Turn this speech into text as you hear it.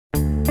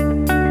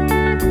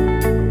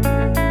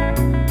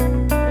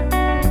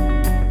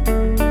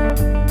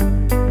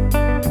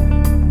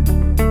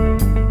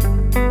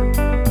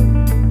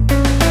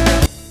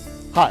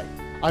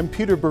I'm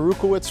Peter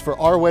Boruchowitz for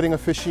Our Wedding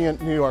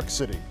Officiant New York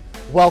City.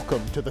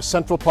 Welcome to the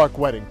Central Park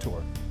Wedding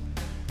Tour.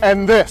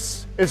 And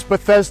this is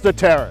Bethesda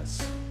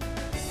Terrace.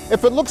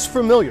 If it looks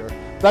familiar,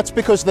 that's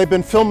because they've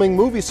been filming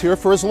movies here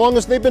for as long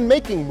as they've been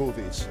making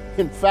movies.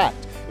 In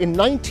fact, in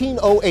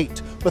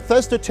 1908,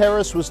 Bethesda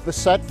Terrace was the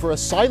set for a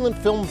silent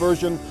film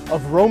version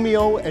of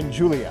Romeo and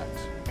Juliet.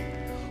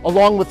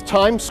 Along with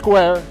Times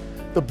Square,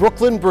 the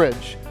Brooklyn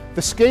Bridge,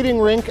 the skating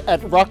rink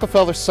at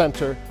Rockefeller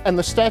Center, and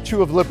the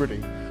Statue of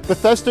Liberty,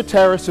 Bethesda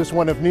Terrace is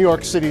one of New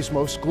York City's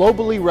most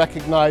globally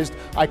recognized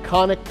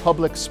iconic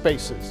public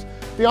spaces.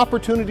 The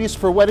opportunities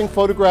for wedding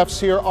photographs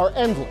here are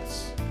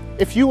endless.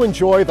 If you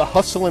enjoy the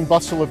hustle and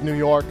bustle of New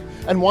York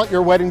and want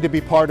your wedding to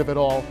be part of it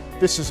all,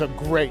 this is a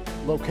great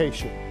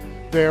location.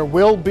 There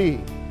will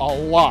be a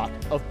lot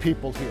of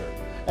people here,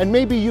 and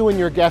maybe you and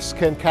your guests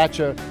can catch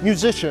a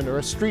musician or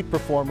a street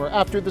performer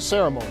after the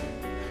ceremony.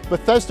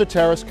 Bethesda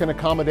Terrace can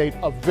accommodate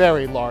a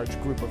very large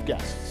group of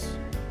guests.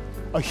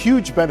 A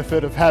huge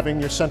benefit of having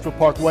your Central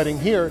Park wedding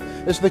here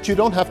is that you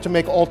don't have to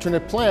make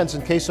alternate plans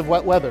in case of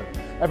wet weather.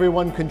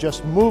 Everyone can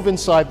just move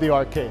inside the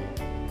arcade.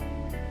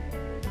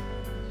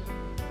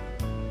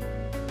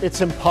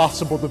 It's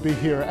impossible to be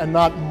here and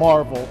not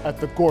marvel at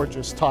the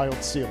gorgeous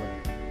tiled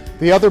ceiling.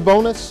 The other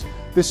bonus,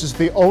 this is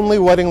the only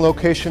wedding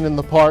location in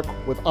the park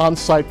with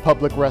on-site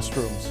public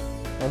restrooms.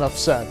 Enough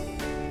said.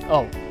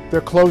 Oh,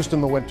 they're closed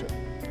in the winter.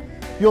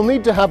 You'll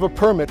need to have a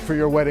permit for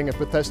your wedding at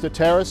Bethesda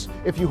Terrace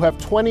if you have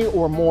 20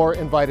 or more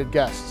invited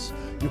guests.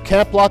 You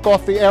can't block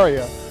off the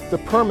area. The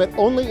permit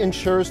only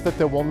ensures that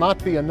there will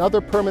not be another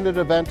permitted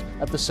event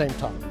at the same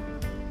time.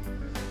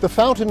 The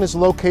fountain is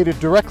located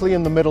directly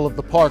in the middle of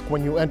the park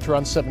when you enter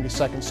on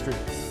 72nd Street,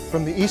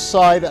 from the east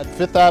side at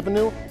 5th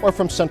Avenue or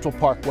from Central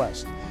Park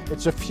West.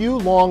 It's a few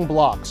long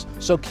blocks,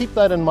 so keep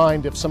that in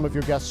mind if some of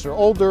your guests are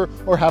older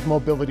or have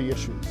mobility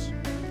issues.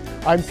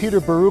 I'm Peter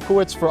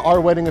Boruchowitz for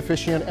Our Wedding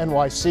Officiant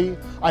NYC.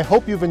 I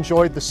hope you've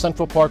enjoyed the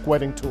Central Park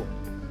Wedding Tour.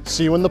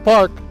 See you in the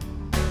park.